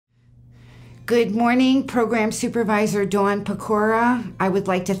Good morning, Program Supervisor Dawn Pecora. I would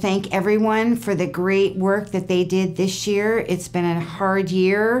like to thank everyone for the great work that they did this year. It's been a hard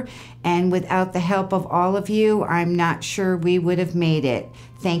year, and without the help of all of you, I'm not sure we would have made it.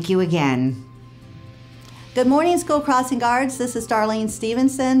 Thank you again. Good morning, School Crossing Guards. This is Darlene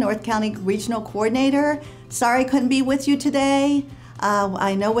Stevenson, North County Regional Coordinator. Sorry I couldn't be with you today.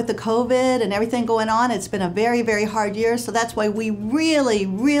 I know with the COVID and everything going on, it's been a very, very hard year, so that's why we really,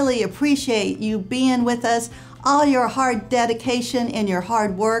 really appreciate you being with us, all your hard dedication and your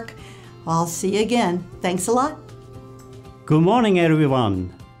hard work. I'll see you again. Thanks a lot. Good morning,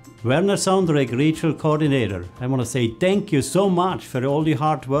 everyone. Werner Sondreg, Regional Coordinator. I want to say thank you so much for all the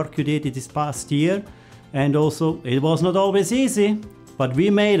hard work you did this past year. And also, it was not always easy, but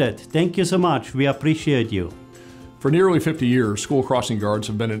we made it. Thank you so much. We appreciate you. For nearly 50 years, School Crossing Guards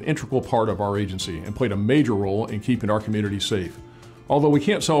have been an integral part of our agency and played a major role in keeping our community safe. Although we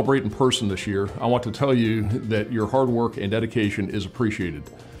can't celebrate in person this year, I want to tell you that your hard work and dedication is appreciated.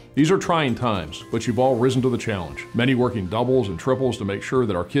 These are trying times, but you've all risen to the challenge, many working doubles and triples to make sure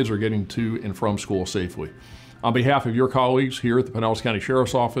that our kids are getting to and from school safely. On behalf of your colleagues here at the Pinellas County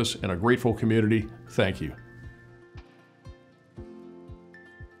Sheriff's Office and a grateful community, thank you.